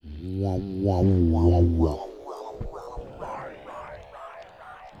Are you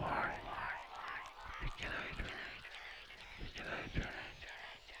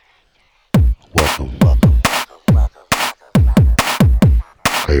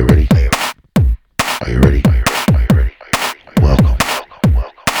ready? Are you ready? Welcome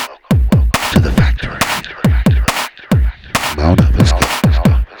to the factory. Mount up, let's go.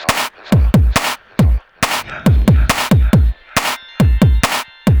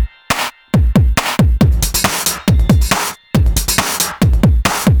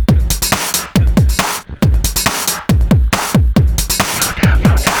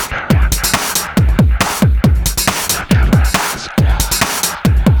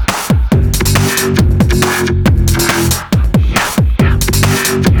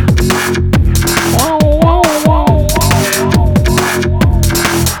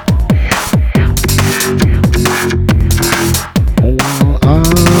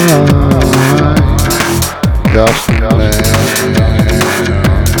 Just a man.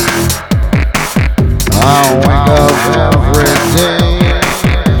 I wake up every day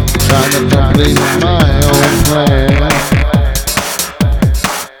trying to complete my own plan.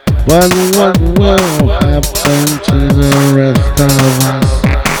 But what will happen to the rest of us?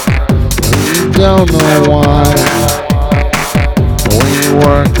 We don't know why. We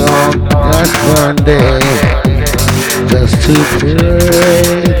work on that Sunday just to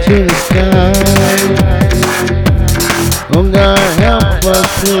pray to the sky. Oh God, help us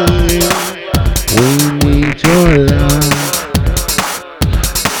please. We need your love.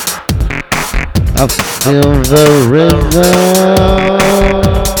 I feel the rhythm.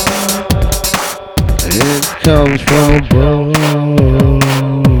 It comes from above.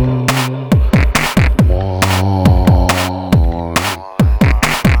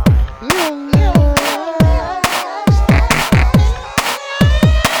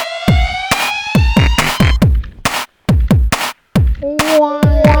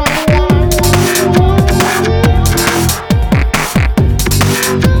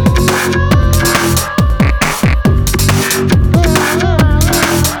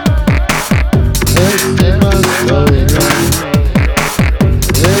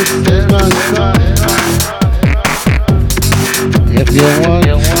 If you want,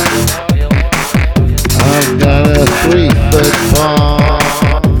 I've got a 3-foot pole.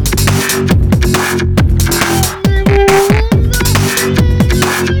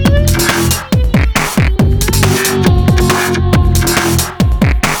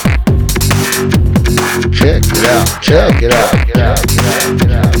 Check it out, check it out.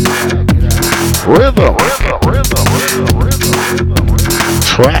 Rhythm.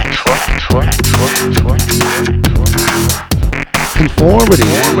 Track. Conformity.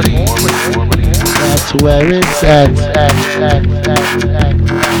 That's where it's at.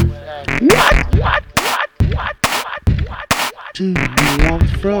 What do you want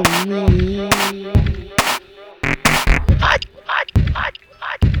from me?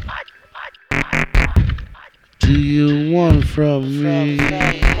 Do you want from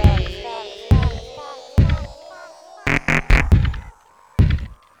me?